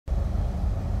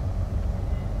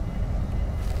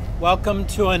Welcome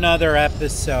to another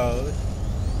episode.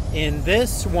 In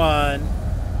this one,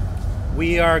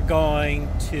 we are going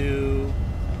to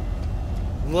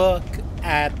look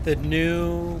at the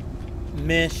new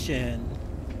mission,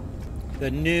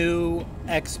 the new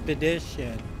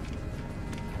expedition.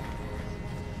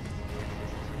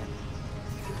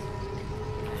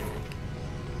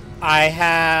 I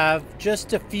have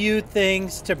just a few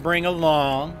things to bring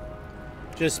along,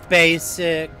 just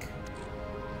basic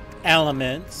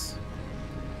elements.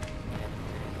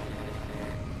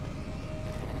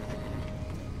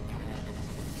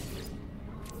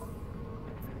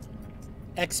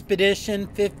 Expedition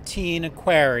 15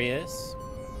 Aquarius.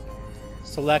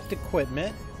 Select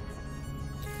equipment.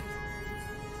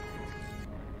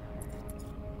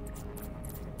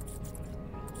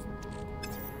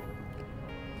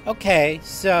 Okay,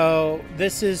 so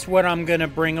this is what I'm going to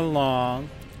bring along.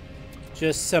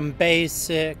 Just some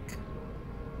basic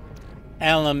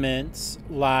elements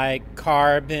like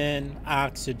carbon,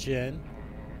 oxygen.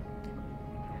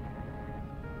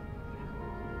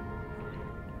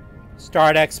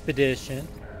 Start expedition.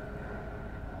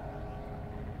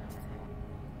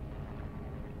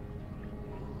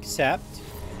 Accept.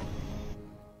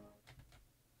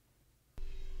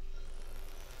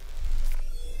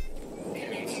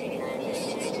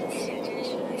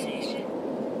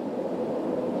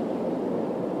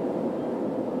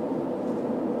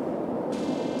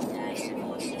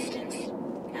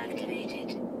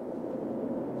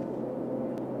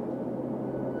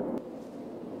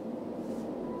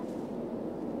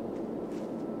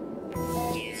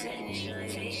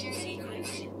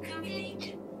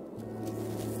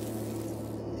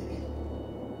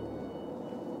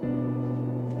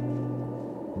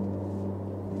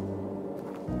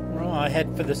 I'll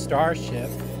head for the starship.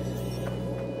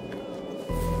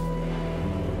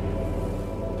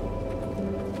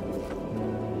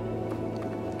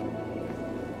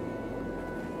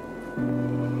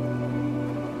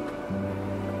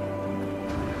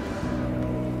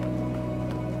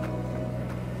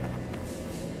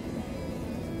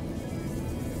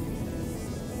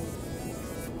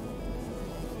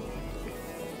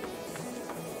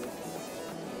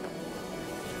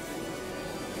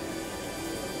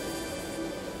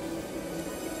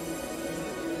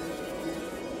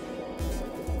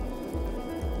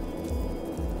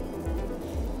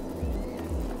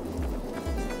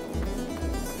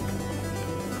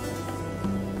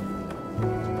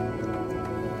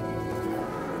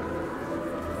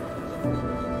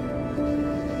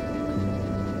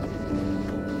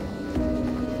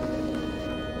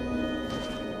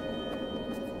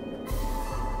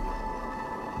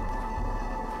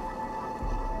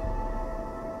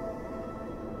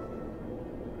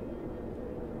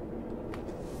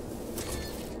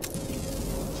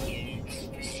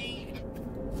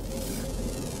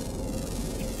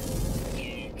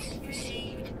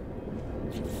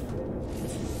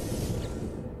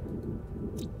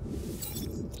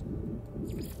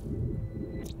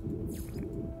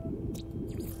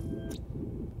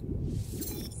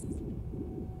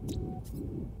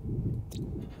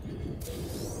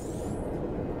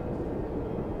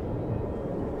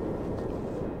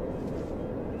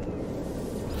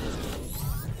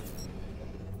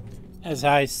 As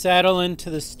I settle into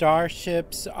the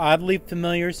starship's oddly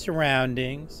familiar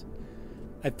surroundings,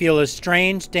 I feel a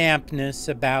strange dampness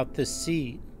about the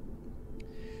seat.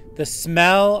 The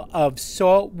smell of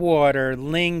salt water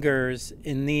lingers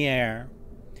in the air,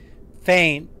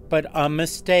 faint but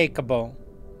unmistakable.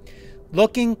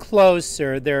 Looking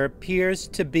closer, there appears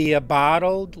to be a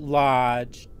bottle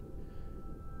lodged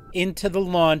into the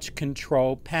launch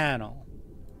control panel.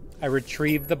 I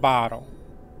retrieve the bottle.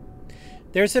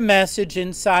 There's a message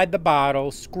inside the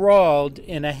bottle, scrawled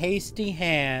in a hasty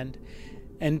hand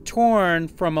and torn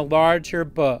from a larger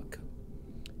book.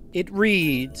 It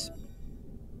reads,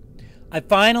 "I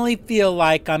finally feel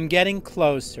like I'm getting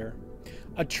closer.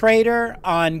 A trader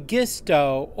on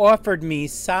Gisto offered me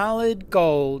solid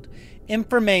gold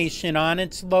information on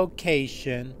its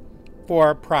location for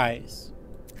a price.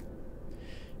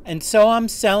 And so I'm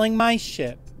selling my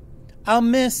ship. I'll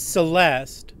miss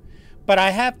Celeste, but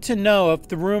I have to know if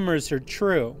the rumors are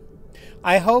true.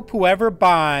 I hope whoever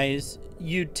buys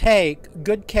you take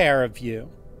good care of you."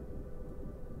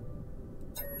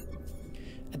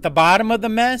 At the bottom of the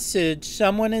message,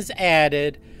 someone has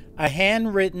added a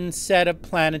handwritten set of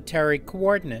planetary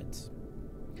coordinates.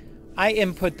 I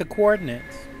input the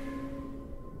coordinates.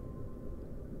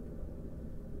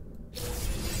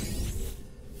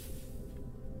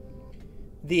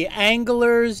 The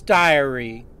Angler's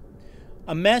Diary.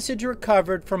 A message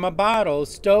recovered from a bottle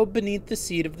stowed beneath the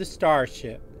seat of the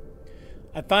starship.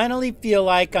 I finally feel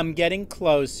like I'm getting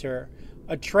closer.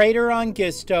 A trader on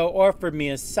Gisto offered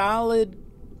me solid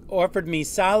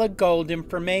gold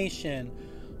information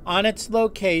on its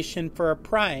location for a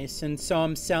price, and so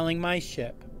I'm selling my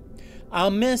ship.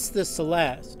 I'll miss the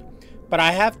Celeste, but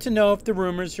I have to know if the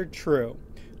rumors are true.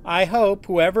 I hope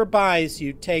whoever buys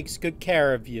you takes good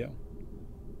care of you.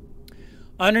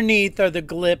 Underneath are the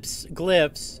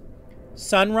glyphs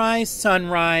sunrise,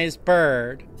 sunrise,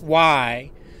 bird,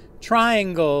 Y,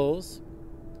 triangles,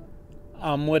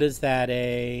 what is that,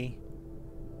 a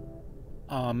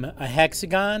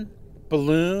hexagon,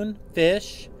 balloon,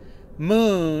 fish,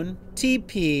 moon,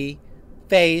 TP,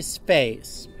 face,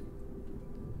 face.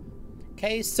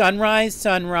 Okay, sunrise,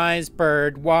 sunrise,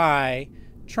 bird, Y,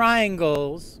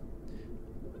 triangles,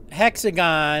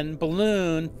 hexagon,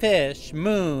 balloon, fish,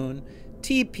 moon,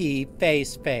 TP,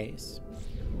 face, face.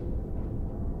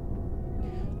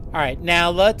 All right, now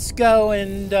let's go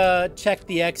and check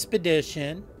the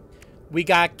expedition. We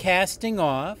got casting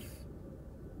off.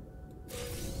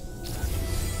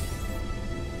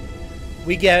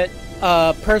 We get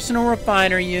a personal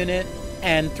refiner unit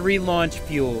and 3 launch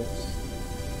fuels.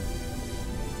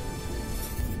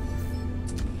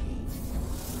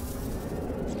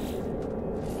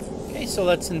 Okay, so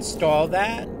let's install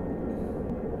that.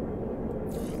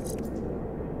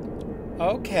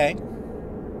 Okay.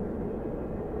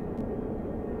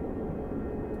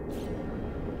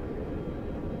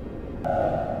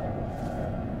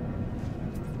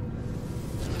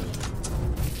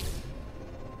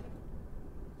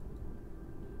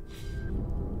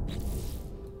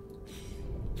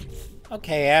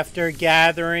 Okay, after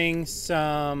gathering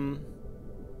some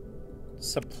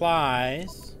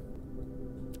supplies,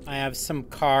 I have some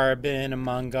carbon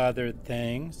among other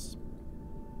things.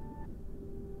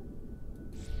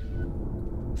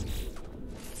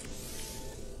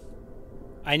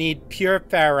 I need pure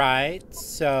ferrite,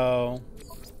 so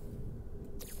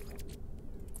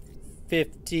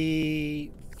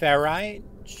 50 ferrite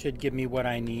should give me what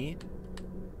I need.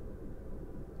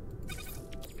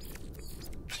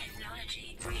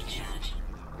 Technology recharge.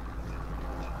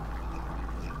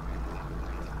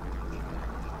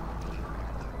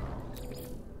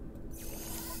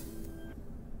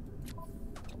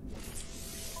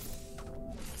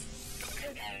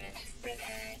 Component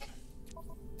repaired.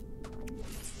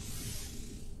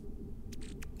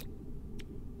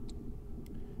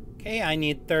 Okay, I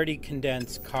need 30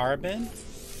 condensed carbon.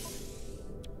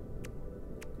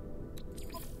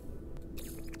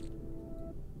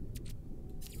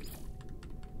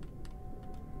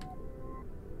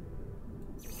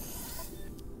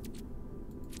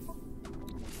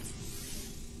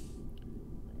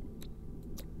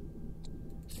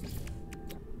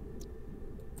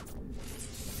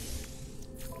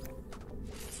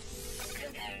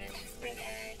 Component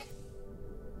repaired.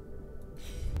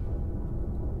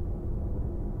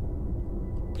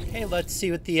 Okay, let's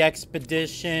see what the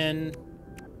expedition.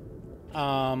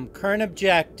 Current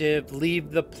objective,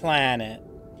 leave the planet.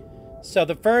 So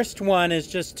the first one is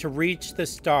just to reach the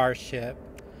starship.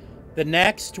 The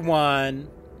next one,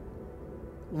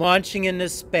 launching into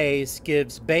space,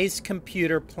 gives base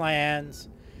computer plans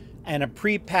and a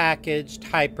prepackaged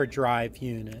hyperdrive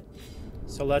unit.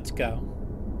 So let's go.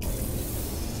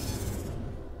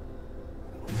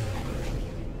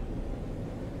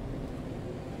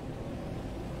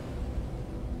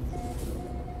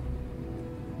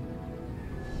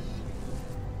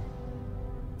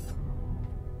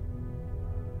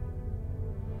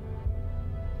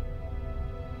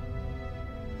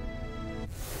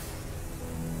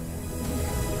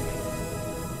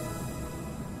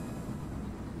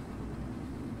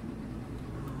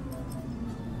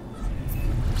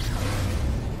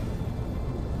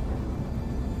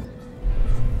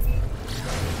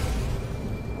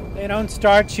 They don't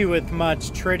start you with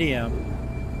much tritium.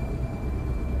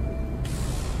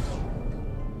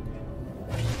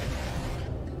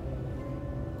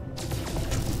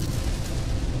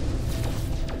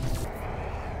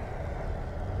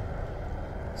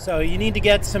 So you need to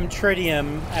get some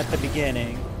tritium at the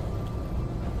beginning.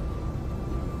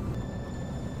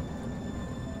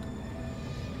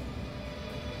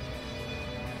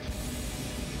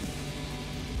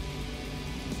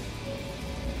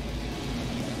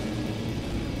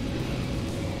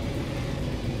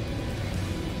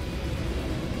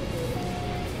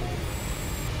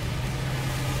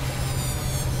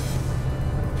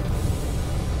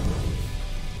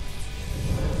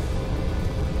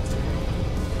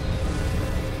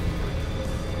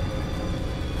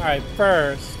 All right,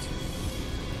 first,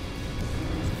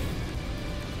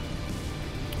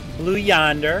 Blue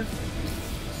Yonder.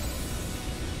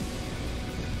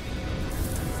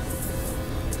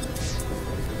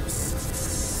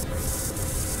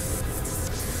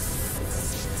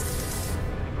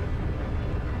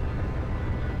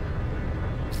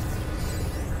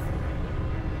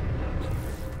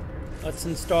 Let's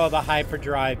install the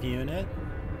hyperdrive unit.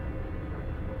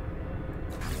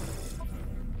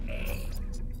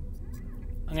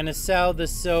 I'm going to sell the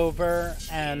silver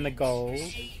and the gold.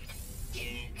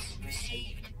 Units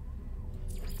received.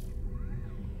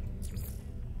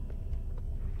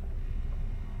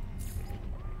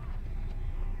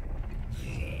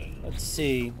 Let's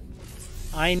see.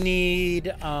 I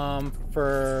need I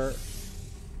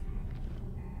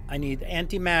need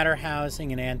antimatter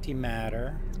housing and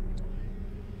antimatter.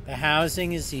 The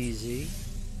housing is easy.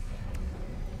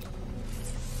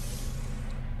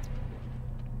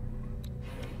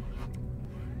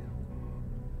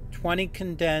 $20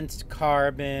 condensed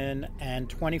carbon and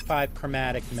 25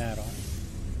 chromatic metal.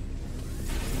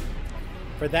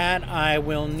 For that, I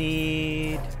will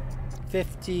need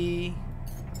 50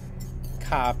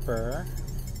 copper.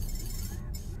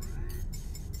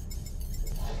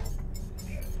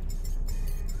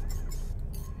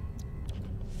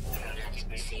 Product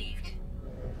received.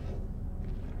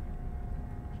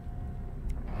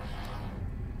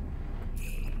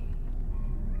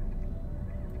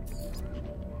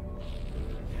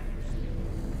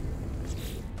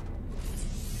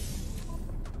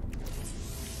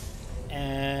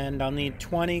 And I'll need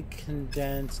 20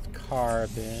 condensed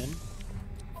carbon.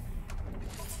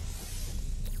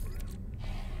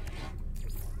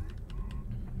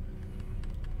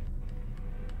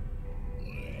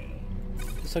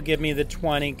 This will give me the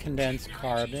 20 condensed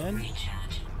carbon.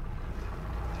 Recharge.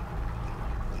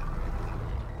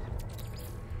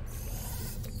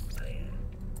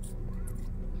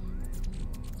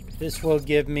 This will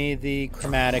give me the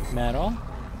chromatic metal.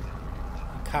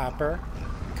 Copper.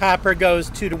 Copper goes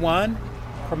 2 to 1.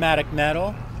 Chromatic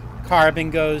metal.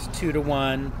 Carbon goes 2 to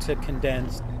 1 to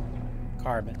condensed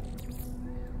carbon.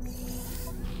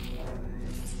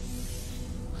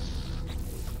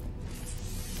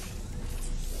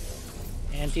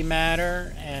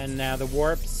 Antimatter, and now the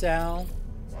warp cell.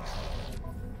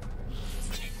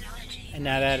 Technology. And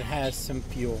now that has some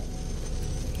fuel.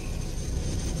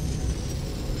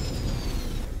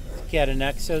 Get an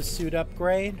exosuit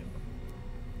upgrade.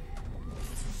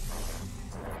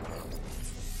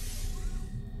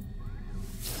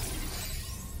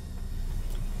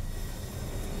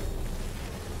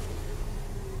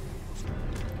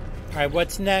 Alright,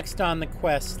 what's next on the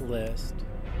quest list?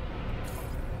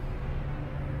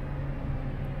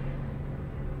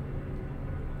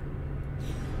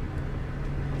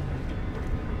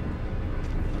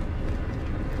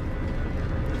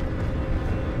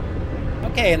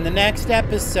 Okay, in the next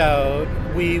episode,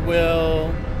 we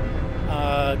will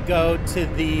go to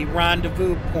the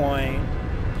rendezvous point,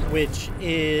 which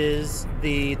is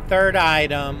the third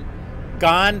item,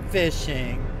 gone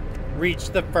fishing, reach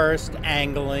the first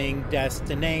angling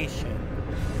destination.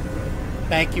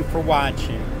 Thank you for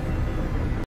watching.